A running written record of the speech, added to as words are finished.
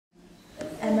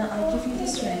Emma, I give you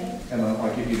this ring. Emma, I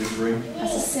give you this ring.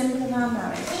 As a symbol of our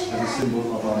marriage. As a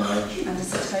symbol of our marriage. And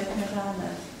as a token of our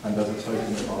love. And as a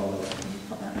token of our love. Can you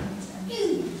put that ring to Emma?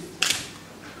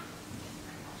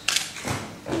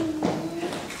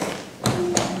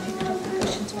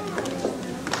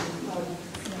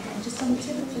 Just on the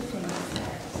tip of your finger.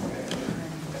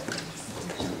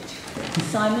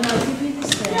 Simon, I give you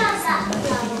this ring. Simon, I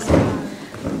give you this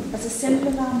ring. As a symbol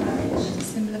of our marriage. As a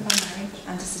symbol of our marriage.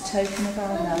 And as a token of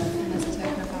our love. And as a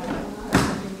token of our love.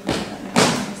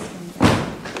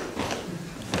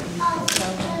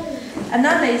 And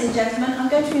now, ladies and gentlemen, I'm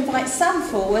going to invite Sam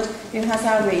forward, who has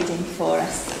our reading for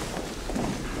us.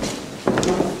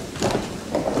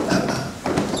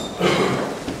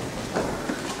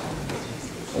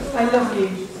 I love you,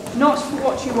 not for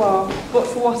what you are, but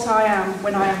for what I am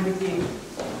when I am with you.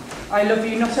 I love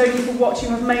you not only for what you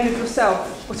have made of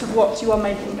yourself, but of what you are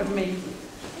making of me.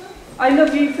 I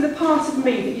love you for the part of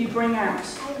me that you bring out.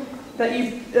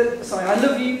 I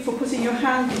love you for putting your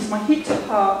hand into my heaped up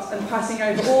heart and passing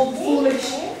over all the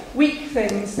foolish, weak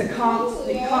things that you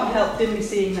can't help dimly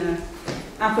seeing there,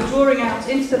 and for drawing out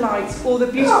into the light all the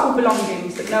beautiful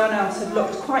belongings that no one else had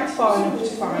looked quite far enough to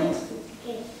find.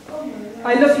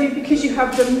 I love you because you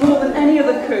have done more than any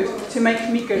other could to make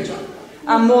me good,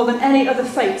 and more than any other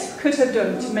fate could have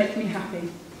done to make me happy.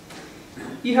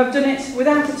 You have done it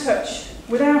without a touch,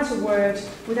 without a word,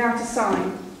 without a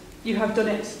sign. You have done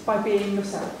it by being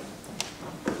yourself.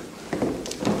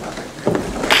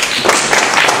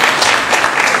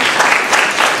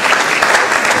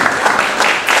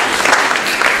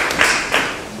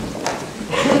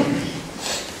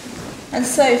 And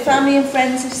so, family and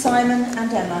friends of Simon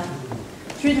and Emma,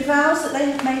 through the vows that they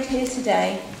have made here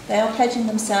today, they are pledging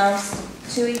themselves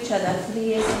to each other for the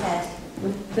years ahead,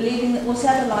 believing that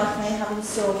whatever life may have in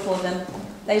store for them,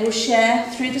 they will share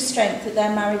through the strength that their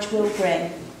marriage will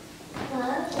bring.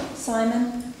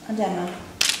 Simon and Emma,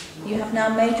 you have now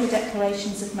made your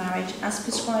declarations of marriage as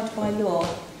prescribed by law,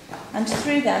 and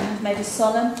through them have made a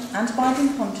solemn and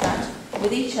binding contract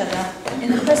with each other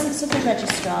in the presence of the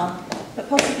registrar, but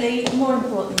possibly more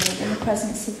importantly in the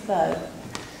presence of Beau.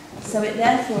 So it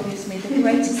therefore gives me the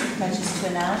greatest of pleasures to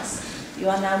announce you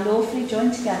are now lawfully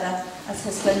joined together as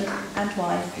husband and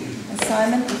wife. And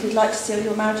Simon, if you'd like to seal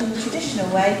your marriage in the traditional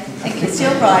way, and kiss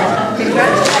your bride,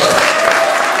 congratulations.